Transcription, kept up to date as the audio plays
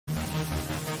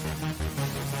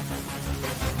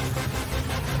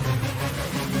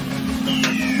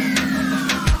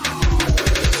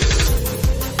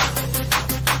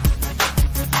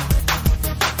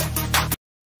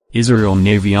Israel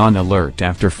Navy on alert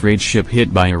after freight ship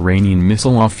hit by Iranian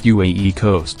missile off UAE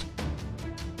coast.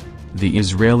 The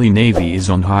Israeli Navy is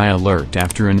on high alert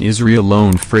after an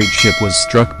Israel-owned freight ship was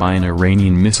struck by an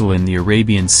Iranian missile in the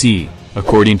Arabian Sea,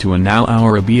 according to an Al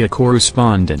Arabiya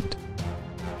correspondent.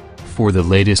 For the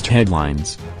latest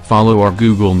headlines, follow our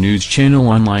Google News channel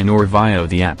online or via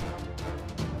the app.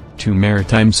 Two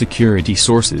maritime security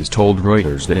sources told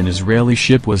Reuters that an Israeli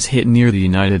ship was hit near the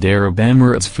United Arab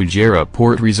Emirates' Fujairah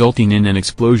port, resulting in an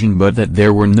explosion, but that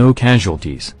there were no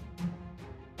casualties.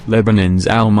 Lebanon's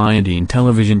Al Mayadeen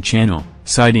television channel,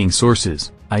 citing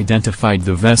sources, identified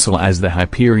the vessel as the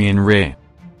Arabian Sea.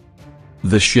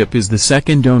 The ship is the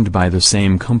second owned by the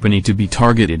same company to be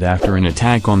targeted after an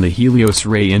attack on the Helios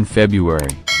Ray in February.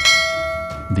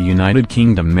 The United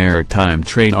Kingdom Maritime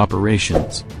Trade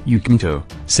Operations, UKMTO,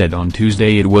 said on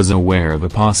Tuesday it was aware of a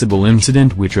possible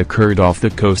incident which occurred off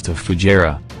the coast of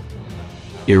Fujairah.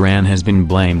 Iran has been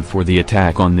blamed for the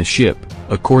attack on the ship,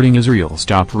 according Israel's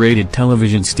top-rated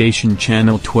television station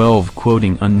Channel 12,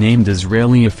 quoting unnamed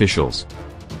Israeli officials.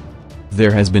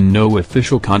 There has been no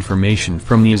official confirmation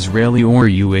from the Israeli or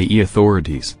UAE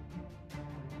authorities.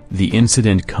 The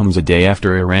incident comes a day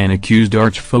after Iran accused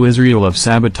arch-foe Israel of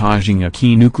sabotaging a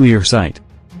key nuclear site.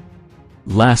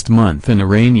 Last month an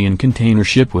Iranian container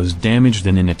ship was damaged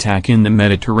in an attack in the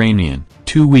Mediterranean,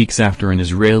 2 weeks after an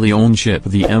Israeli-owned ship,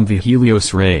 the MV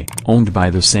Helios Ray, owned by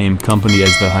the same company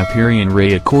as the Hyperion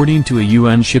Ray according to a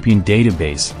UN shipping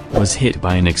database, was hit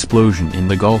by an explosion in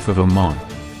the Gulf of Oman.